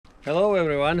Hello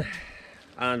everyone,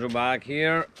 Andrew back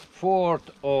here.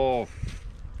 4th of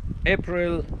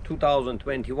April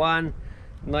 2021.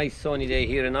 Nice sunny day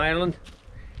here in Ireland.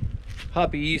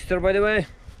 Happy Easter, by the way.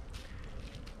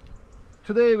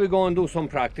 Today we're going to do some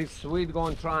practice. We're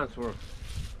going to transfer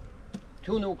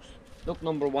 2 nooks, nook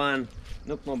number 1,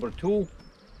 nook number 2,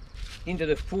 into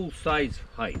the full size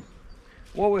hive.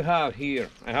 What we have here,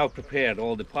 I have prepared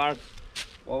all the parts.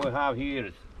 What we have here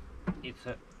is it's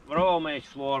a raw mesh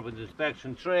floor with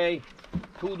inspection tray,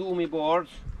 2 dummy boards,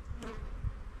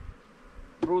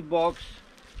 brood box,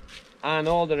 and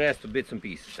all the rest of bits and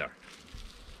pieces there.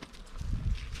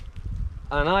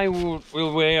 And I will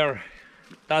wear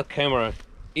that camera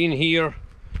in here,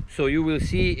 so you will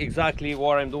see exactly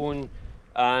what I'm doing,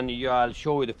 and I'll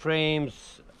show you the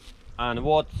frames and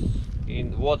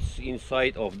what's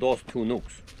inside of those 2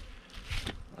 nooks.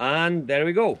 And there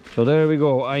we go. So there we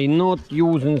go. I'm not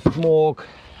using smoke.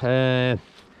 Some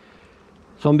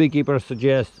beekeepers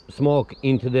suggest smoke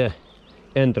into the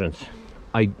entrance.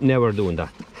 I never doing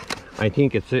that. I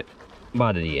think it's a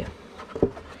bad idea.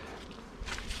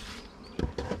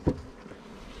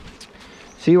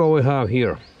 See what we have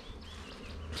here.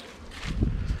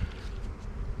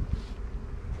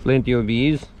 Plenty of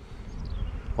bees.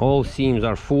 All seams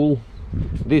are full.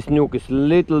 This nuke is a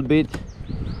little bit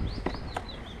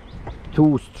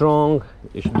too strong.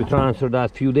 It should be transferred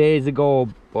that few days ago,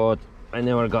 but I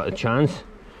never got a chance.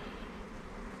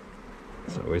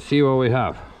 So we see what we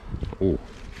have. Oh,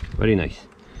 very nice.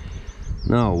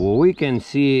 Now what we can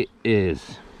see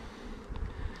is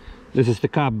this is the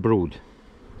cap brood.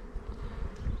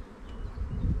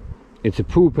 It's a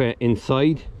pupa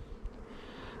inside,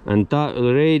 and that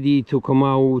ready to come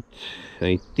out,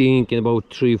 I think, in about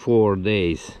 3-4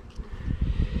 days.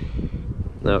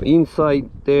 Now inside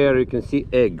there you can see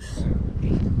eggs.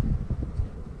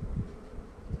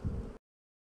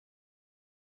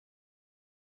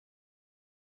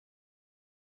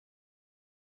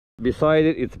 Beside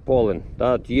it, it's pollen.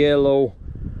 That yellow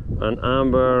and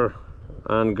amber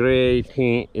and gray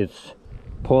thing, it's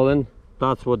pollen.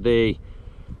 That's what the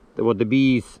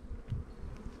bees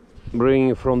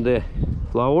bring from the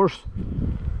flowers.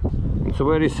 It's a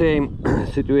very same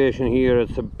situation here.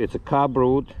 It's a cap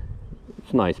brood.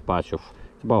 It's a nice patch of,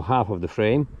 it's about half of the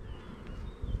frame.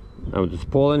 Now there's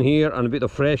pollen here and a bit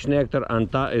of fresh nectar, and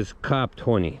that is capped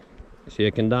honey. So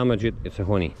you can damage it, it's a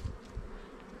honey.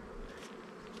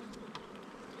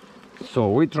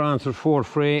 So we transfer fourth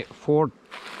frame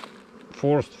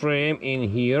in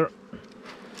here.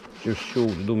 Just show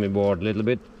the dummy board a little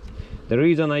bit. The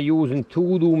reason I'm using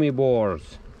 2 dummy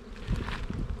boards,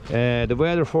 the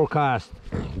weather forecast,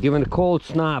 given a cold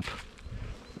snap,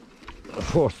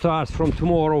 starts from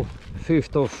tomorrow,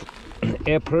 5th of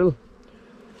April.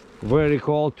 Very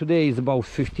cold. Today is about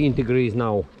 15 degrees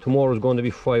now. Tomorrow is going to be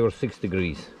 5 or 6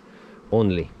 degrees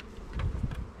only.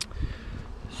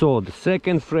 So the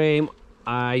second frame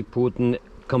I put in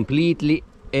completely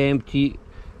empty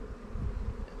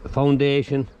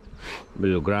foundation,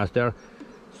 bit of grass there,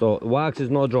 so wax is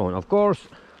not drawn. Of course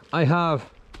I have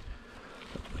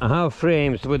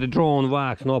frames with the drawn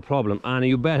wax, no problem, and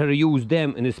you better use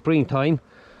them in the springtime.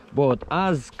 But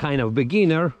as kind of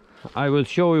beginner, I will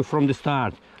show you from the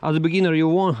start. As a beginner you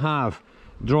won't have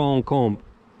drawn comb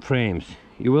frames,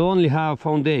 you will only have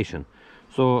foundation.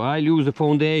 So I'll use the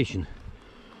foundation.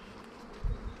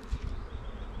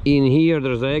 In here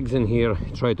there's eggs in here.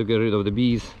 Try to get rid of the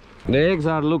bees. The eggs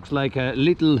looks like a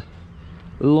little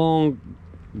long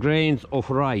grains of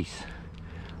rice,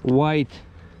 white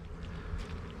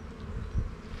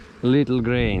little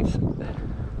grains.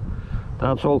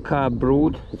 That's all cap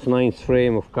brood. It's a nice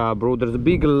frame of cap brood. There's a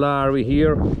big larvae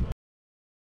here.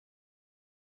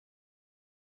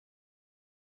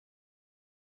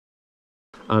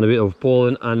 And a bit of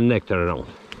pollen and nectar around.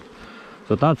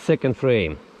 So that's second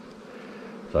frame.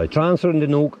 So I transferred the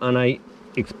nuke and I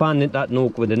expanded that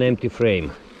nuke with an empty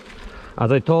frame.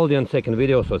 As I told you in the second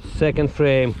video, so it's second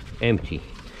frame empty.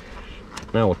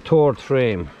 Now third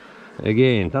frame.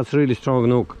 Again, that's really strong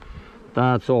nuke.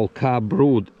 That's all cap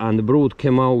brood, and the brood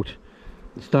came out,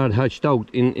 started hatched out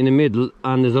in the middle,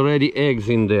 and there's already eggs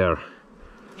in there.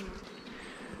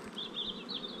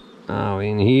 Now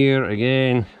in here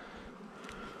again,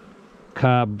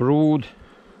 cap brood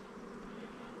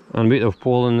and a bit of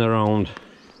pollen around.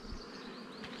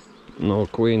 No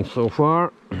queen so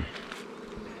far,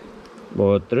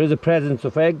 but there is a presence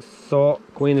of eggs, so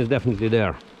queen is definitely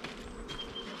there.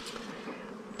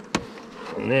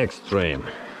 Next frame.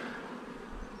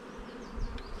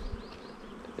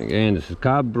 Again, this is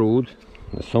cap brood.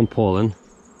 There's some pollen,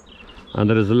 and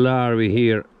there is a larvae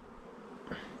here,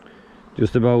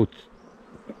 just about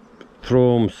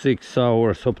from 6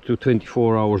 hours up to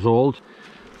 24 hours old.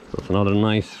 That's another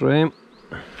nice frame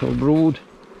of brood.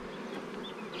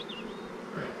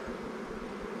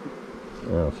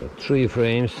 So 3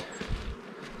 frames.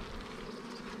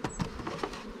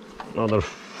 Another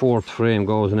 4th frame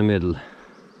goes in the middle.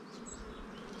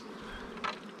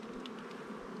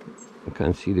 I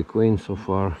can't see the queen so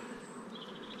far.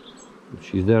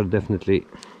 She's there definitely.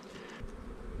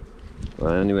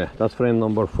 Well, anyway, that's frame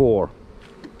number 4.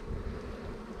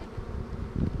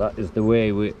 That is the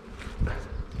way we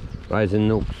rise in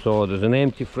nuc. So there's an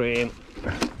empty frame,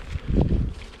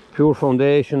 pure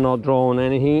foundation, not drawing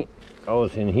anything,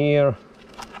 goes in here.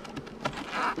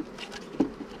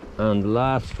 And the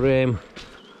last frame,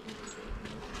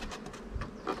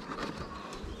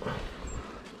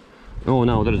 oh,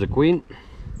 now there's a queen.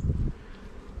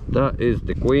 That is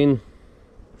the queen.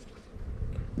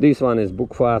 This one is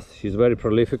bookfast, she's very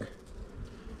prolific.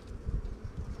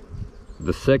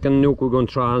 The second nuke we're going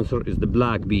to transfer is the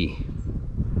black bee.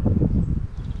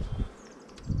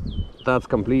 That's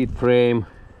complete frame,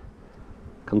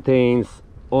 contains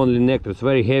only nectar. It's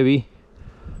very heavy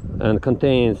and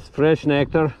contains fresh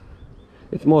nectar.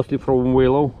 It's mostly from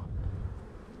willow.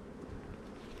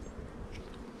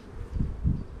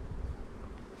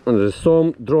 And there's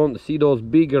some drawn, see those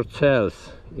bigger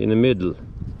cells in the middle.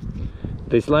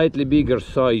 They're slightly bigger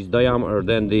size diameter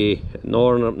than the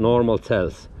normal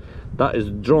cells. That is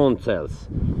drone cells.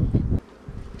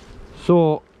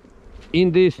 So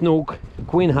in this nuke,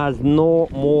 queen has no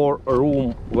more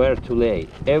room where to lay.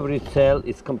 Every cell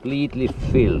is completely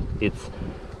filled.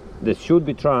 This should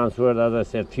be transferred, as I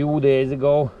said, few days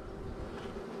ago,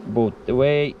 but the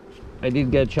way I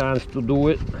did get a chance to do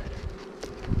it,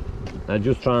 I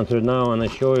just transferred now and I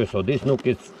show you. So this nuke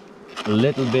is a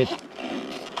little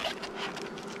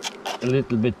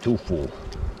bit too full.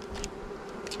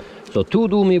 So 2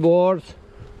 dummy boards.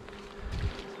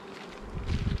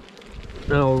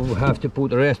 Now we have to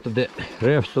put the rest of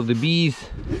the bees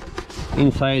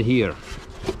inside here.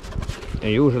 I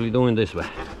usually do it this way.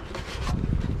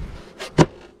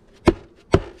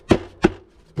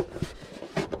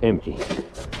 Empty.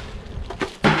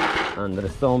 And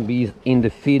there's some bees in the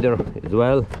feeder as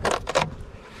well.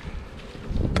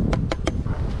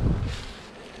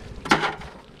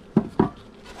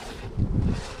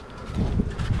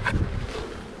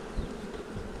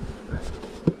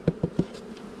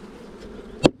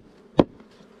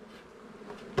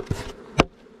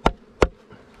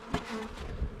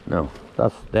 Now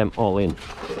that's them all in.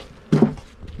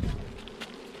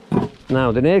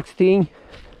 Now the next thing,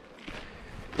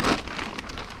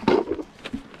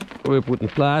 we're putting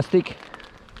plastic.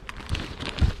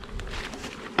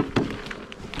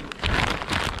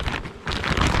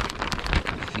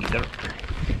 Feeder.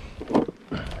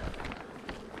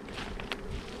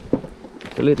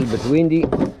 It's a little bit windy.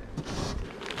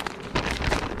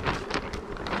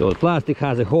 So the plastic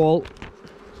has a hole.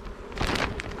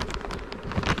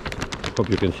 Hope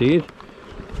you can see it.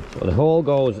 So the hole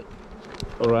goes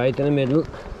right in the middle.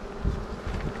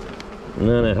 And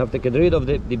then I have to get rid of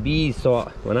the bees, so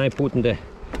when I put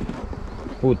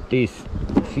this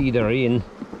feeder in,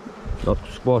 not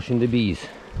squashing the bees.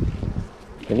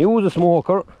 You can use a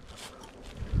smoker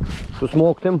to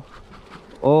smoke them,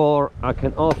 or I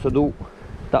can also do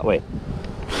that way.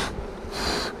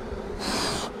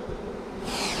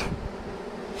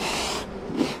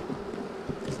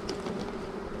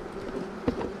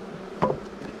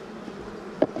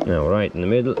 Now right in the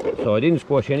middle, so I didn't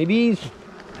squash any bees.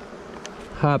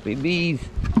 Happy bees.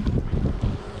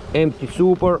 Empty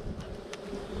super.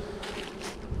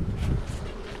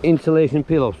 Insulation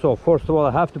pillow. So first of all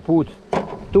I have to put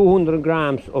 200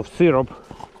 grams of syrup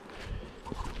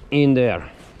in there.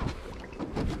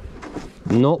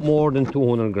 Not more than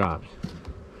 200 grams.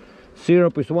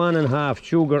 Syrup is 1.5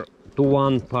 sugar to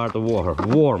 1 part of water.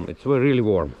 Warm, it's really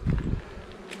warm.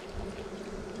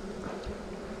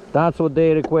 That's what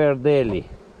they require daily,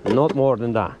 not more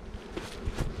than that.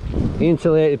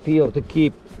 Insulated pillow to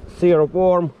keep syrup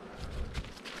warm,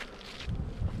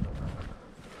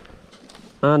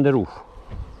 and the roof.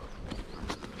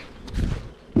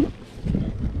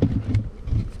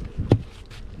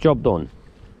 Job done.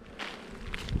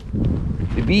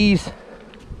 The bees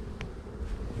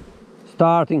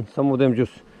starting, some of them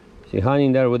just see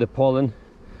hanging there with the pollen.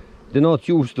 They're not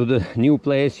used to the new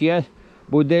place yet,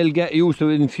 but they'll get used to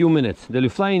it in a few minutes. They'll be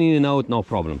flying in and out, no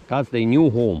problem. That's their new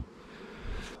home.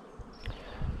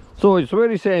 So it's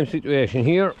very same situation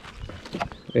here.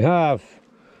 We have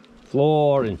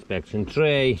floor, inspection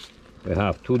tray, we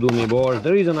have 2 dummy boards.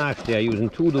 The reason actually I'm using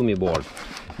 2 dummy boards,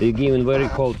 they're giving very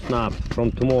cold snap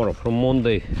from tomorrow, from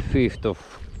Monday 5th of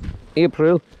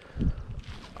April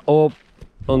up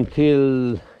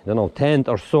until, I don't know, 10th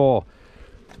or so.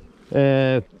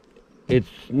 It's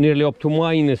nearly up to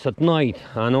minus at night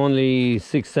and only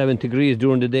 6-7 degrees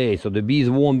during the day, so the bees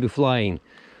won't be flying.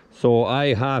 So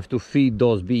I have to feed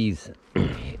those bees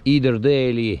either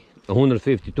daily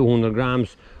 150-200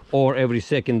 grams, or every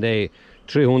second day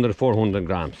 300-400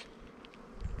 grams.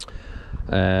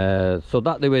 So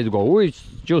that's the way to go. We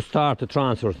just start to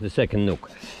transfer to the second nook.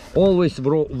 Always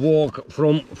walk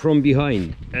from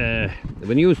behind.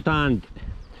 When you stand,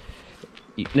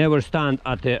 you never stand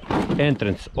at the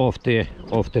entrance of the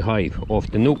hive,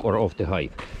 of the nook or of the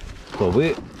hive. So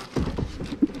we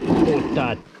put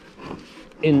that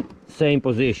in same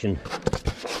position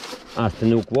as the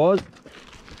nook was.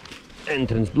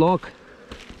 Entrance block.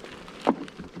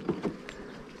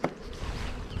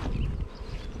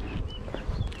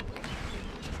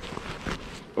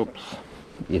 Oops.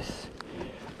 Yes.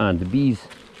 And the bees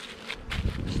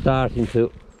starting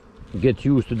to get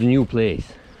used to the new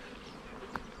place.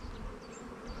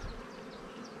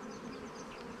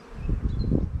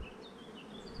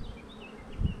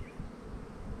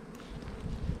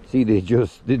 See, they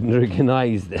just didn't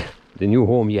recognize the new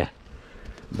home yet,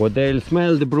 but they'll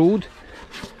smell the brood,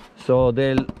 so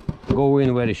they'll go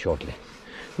in very shortly.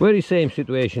 Very same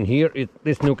situation here.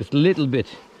 This nook is a little bit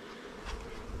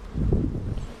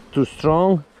too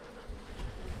strong.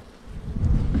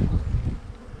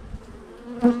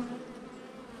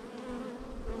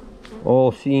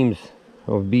 All seams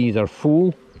of bees are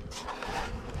full.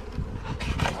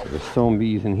 There's some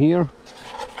bees in here.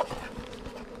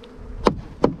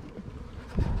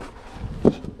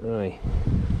 Right.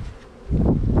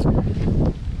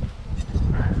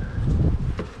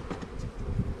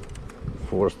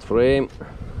 First frame.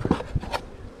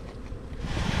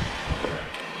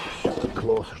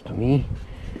 Closer to me,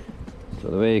 so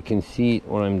the way you can see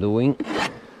what I'm doing.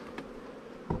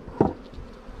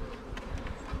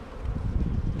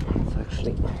 It's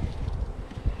actually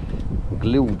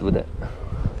glued with the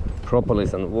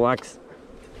propolis and wax.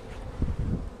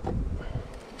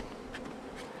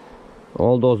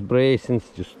 All those bracings,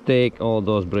 just take all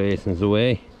those bracings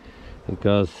away,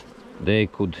 because they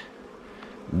could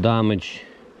damage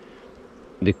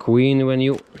the queen when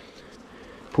you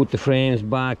put the frames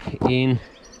back in.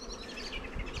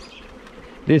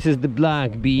 This is the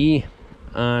black bee,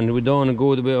 and we done a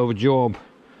good bit of a job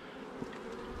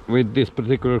with this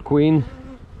particular queen,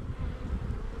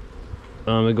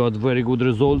 and we got very good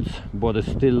results, but there's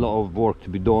still a lot of work to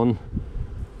be done,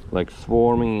 like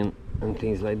swarming and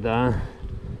things like that.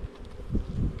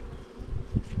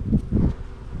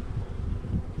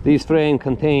 This frame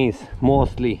contains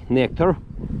mostly nectar.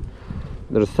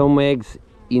 There are some eggs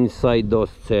inside those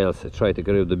cells. I try to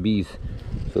get rid of the bees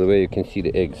so the way you can see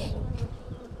the eggs.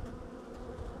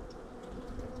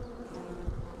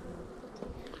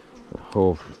 I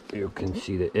hope you can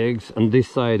see the eggs. On this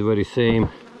side, very same.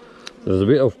 There's a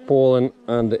bit of pollen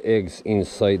and the eggs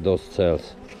inside those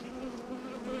cells.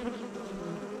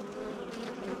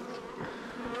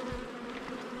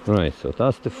 Right, so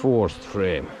that's the first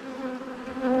frame.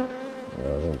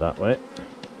 That way.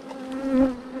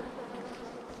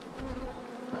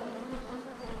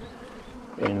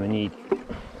 And we need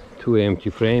 2 empty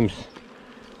frames.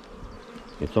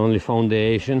 It's only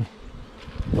foundation.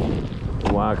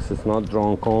 The wax is not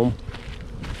drawn comb.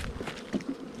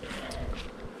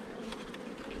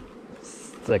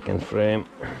 Second frame.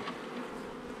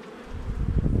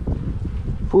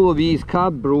 Full of bees,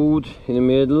 cab brood in the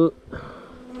middle.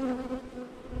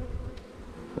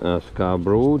 That's cab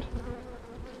brood.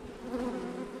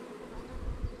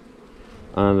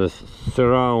 And a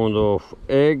surround of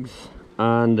eggs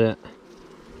and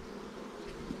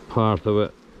part of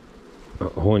it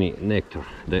honey, nectar,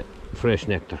 the fresh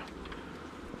nectar.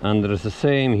 And there's the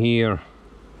same here,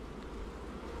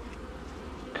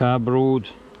 cab brood,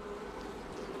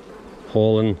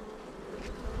 pollen,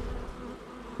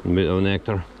 a bit of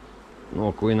nectar.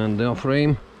 No queen on the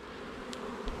frame.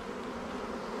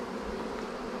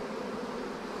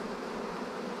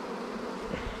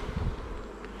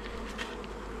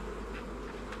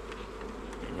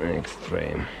 Next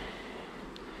frame.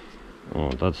 Oh,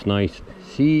 that's nice.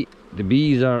 See, the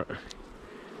bees are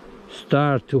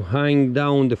start to hang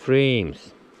down the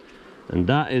frames, and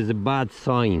that is a bad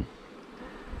sign.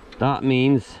 That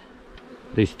means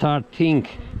they start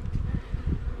think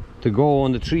to go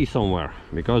on the tree somewhere,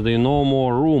 because there's no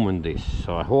more room in this.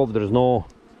 So I hope there's no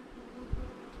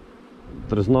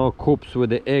cups with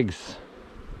the eggs,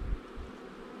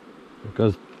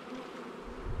 because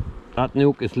that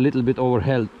nuke is a little bit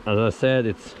overheld. As I said,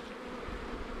 it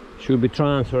should be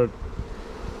transferred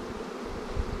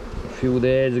few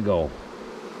days ago.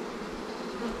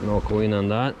 No queen on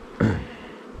that.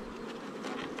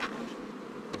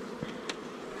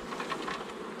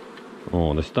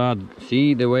 Oh, they start,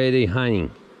 see the way they hang.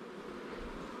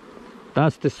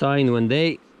 That's the sign when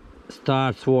they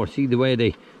start swarm. See the way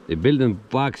they build in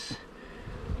box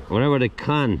wherever they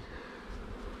can,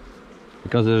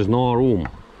 because there's no room.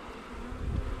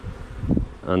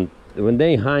 And when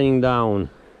they hang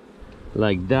down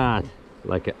like that,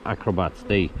 like acrobats,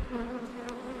 they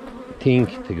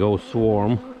think to go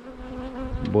swarm,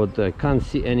 but I can't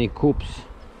see any coops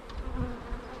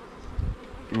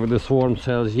with the swarm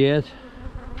cells yet.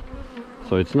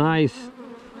 So it's nice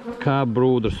calf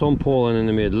brood. There's some pollen in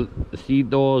the middle. See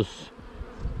those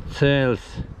cells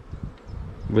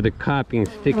with the capping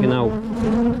sticking out?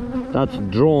 That's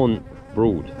drone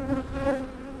brood.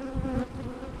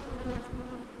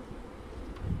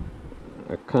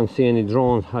 I can't see any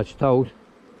drones hatched out.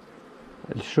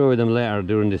 I'll show you them later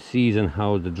during the season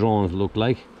how the drones look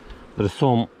like. There's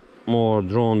some more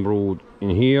drone brood in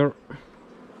here.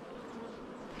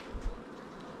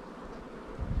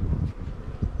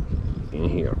 In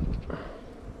here.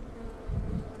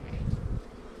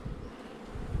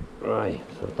 Right,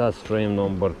 so that's frame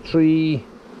number 3.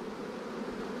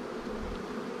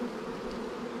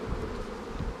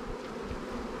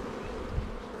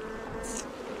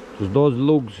 So those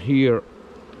lugs here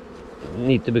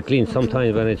need to be cleaned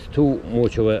sometimes when it's too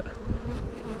much of a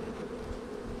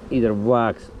either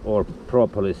wax or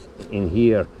propolis in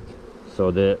here, so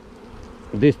the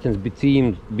distance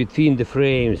between the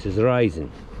frames is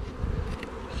rising.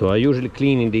 So I usually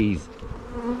clean in these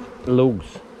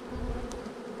lugs.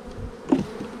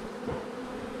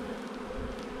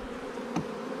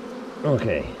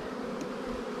 Okay,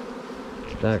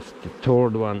 that's the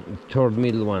third one, third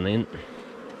middle one in,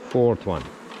 fourth one.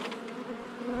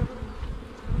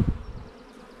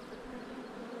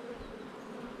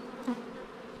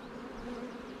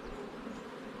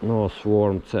 No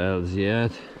swarm cells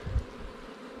yet.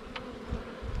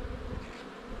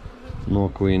 No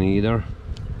queen either.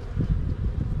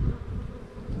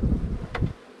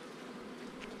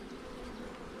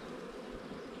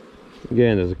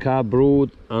 Again, there's a calf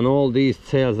brood, and all these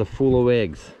cells are full of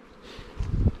eggs.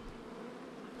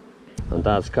 And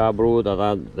that's calf brood,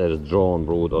 and there's drone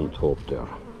brood on top there.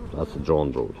 That's a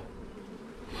drone brood.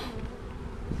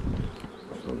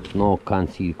 So there's no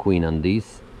concealed queen on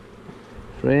this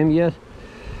frame yet.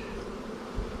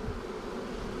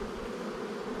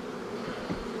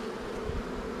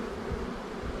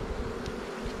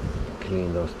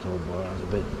 Clean those two bars a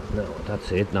bit. No,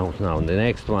 that's it. Now the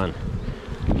next one,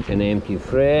 an empty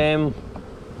frame.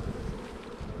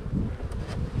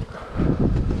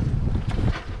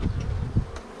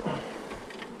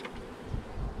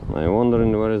 I'm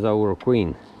wondering where is our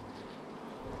queen.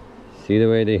 See the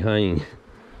way they hang.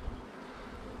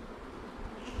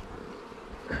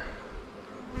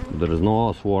 There is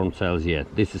no swarm cells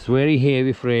yet. This is very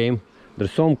heavy frame.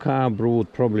 There's some calf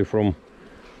brood probably from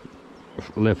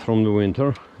left from the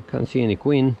winter. Can't see any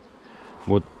queen,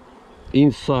 but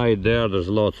inside there's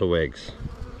lots of eggs.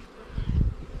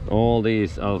 All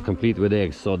these are complete with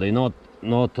eggs, so they're not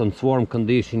on swarm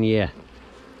condition yet,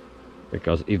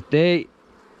 because if they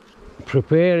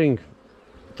preparing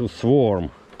to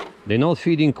swarm, they're not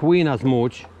feeding queen as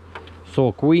much,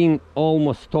 so queen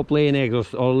almost stop laying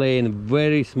eggs or laying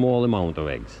very small amount of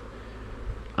eggs,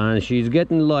 and she's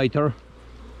getting lighter.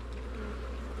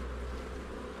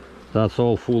 That's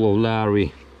all full of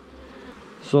larvae,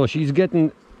 so she's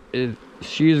getting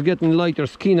lighter,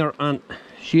 skinner, and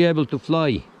she able to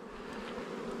fly,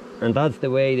 and that's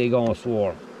the way they gonna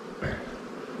swarm.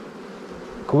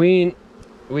 Queen,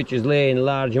 which is laying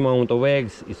large amount of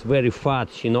eggs, is very fat,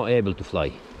 she's not able to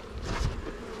fly.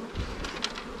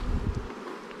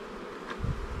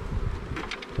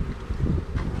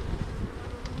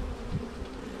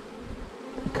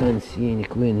 Can't see any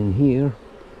queen in here.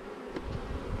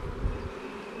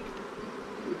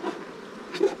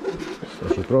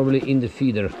 So she's probably in the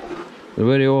feeder. It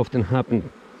very often happens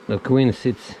that queen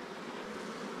sits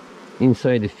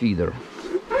inside the feeder.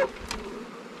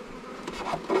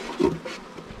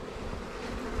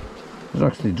 There's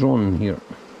actually drone in here.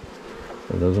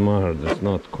 It doesn't matter, there's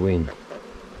not queen.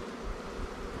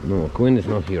 No, queen is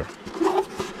not here.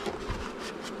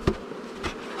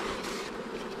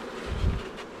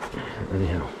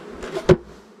 Anyhow,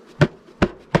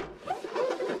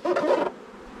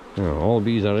 now all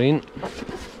bees are in.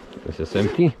 This is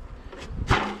empty.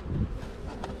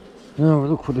 Now we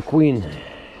look for the queen.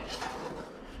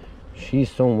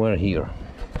 She's somewhere here,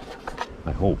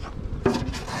 I hope.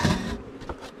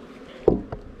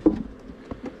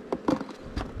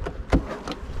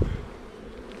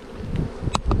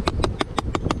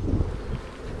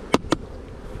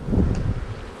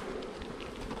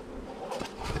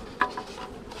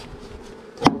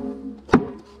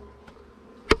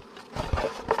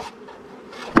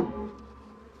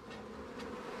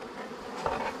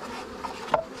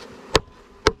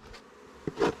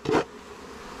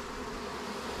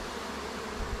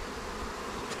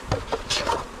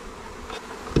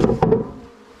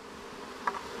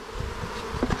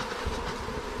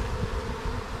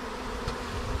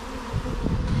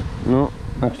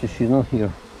 Actually, she's not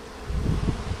here.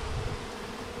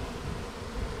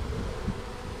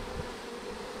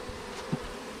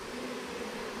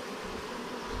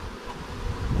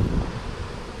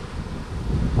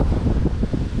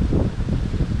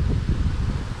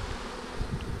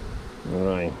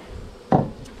 Right.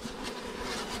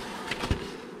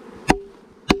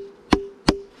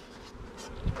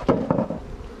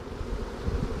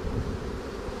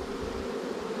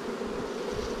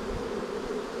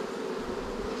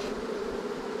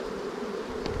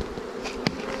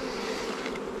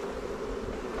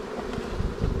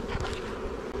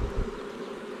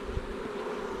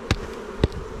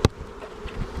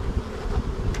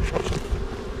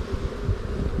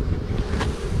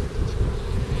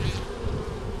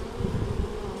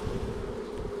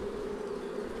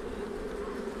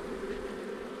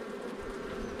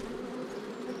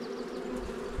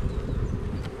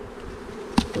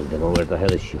 I don't know where the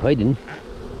hell is she hiding.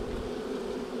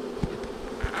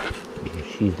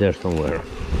 She's there somewhere.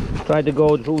 Try to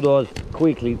go through those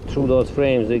quickly, through those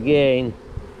frames again.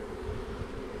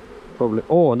 Probably.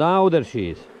 Oh, now there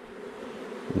she is.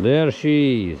 There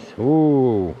she is.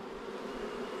 Ooh.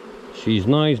 She's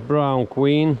nice brown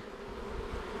queen.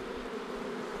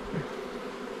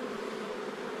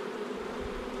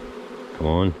 Come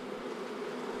on.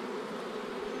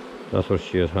 That's where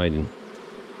she is hiding.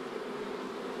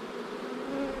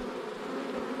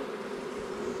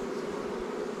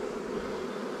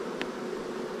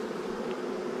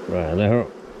 Right,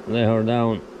 lay her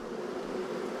down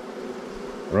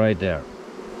right there.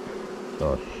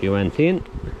 So she went in.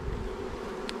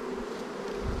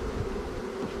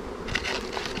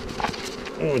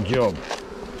 Good job.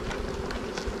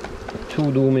 2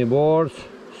 doomy boards,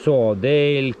 so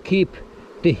they'll keep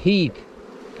the heat.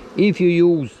 If you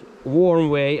use warm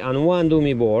way on 1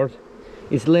 doomy board,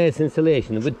 it's less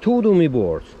insulation. With 2 doomy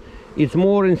boards, it's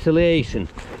more insulation,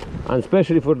 and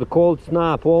especially for the cold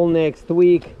snap all next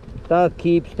week, that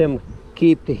keep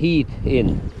the heat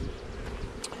in.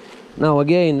 Now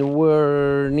again, we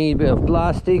need a bit of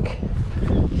plastic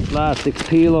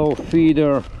pillow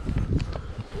feeder.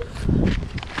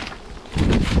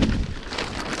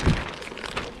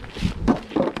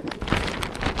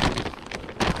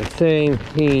 The same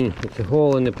thing, it's a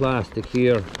hole in the plastic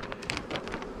here.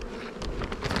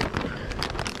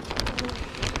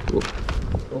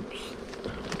 Oops,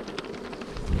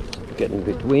 it's getting a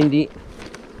bit windy.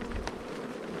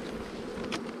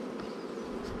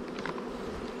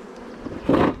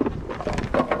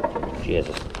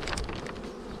 Jesus.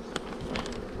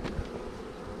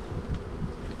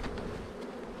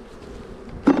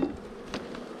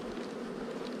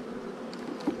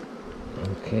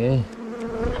 Okay.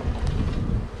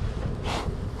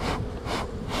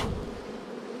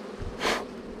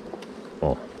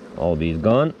 Oh, all these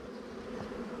gone.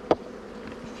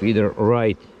 Feeder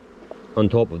right on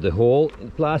top of the hole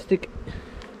in plastic,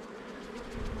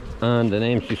 and an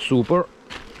empty super.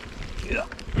 Yeah.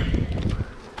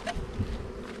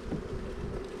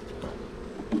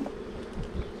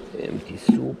 Empty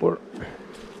super.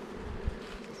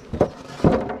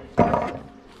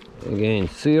 Again,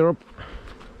 syrup.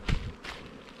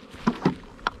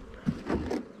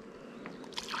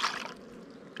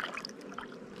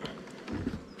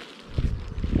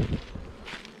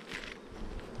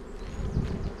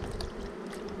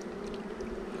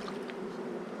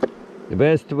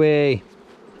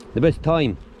 The best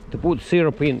time to put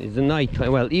syrup in is the night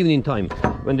time, well, evening time,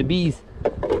 when the bees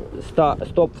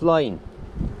stop flying.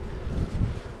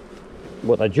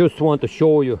 But I just want to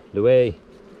show you the way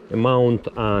I mount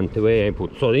and the way I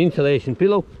put. So the insulation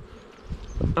pillow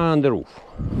and the roof.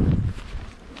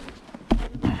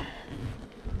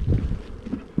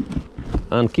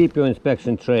 And keep your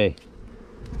inspection tray,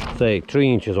 say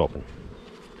 3 inches open.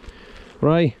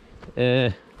 Right,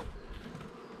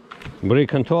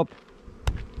 brick on top,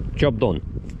 job done.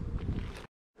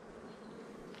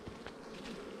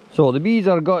 So the bees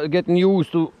are getting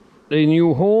used to the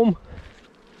new home.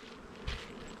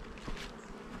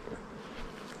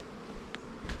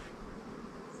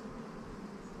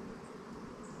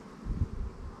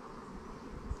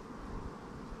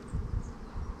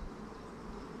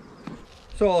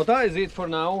 So that is it for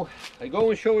now. I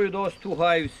go and show you those 2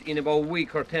 hives in about a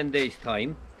week or 10 days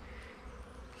time.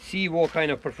 See what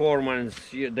kind of performance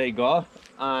they got,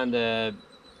 and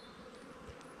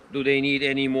do they need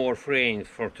any more frames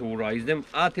to rise them.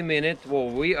 At the minute,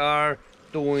 what we are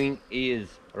doing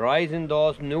is rising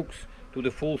those nukes to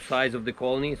the full size of the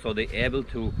colony, so they're able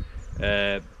to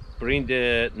bring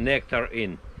the nectar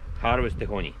in, harvest the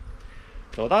honey.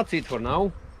 So that's it for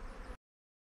now.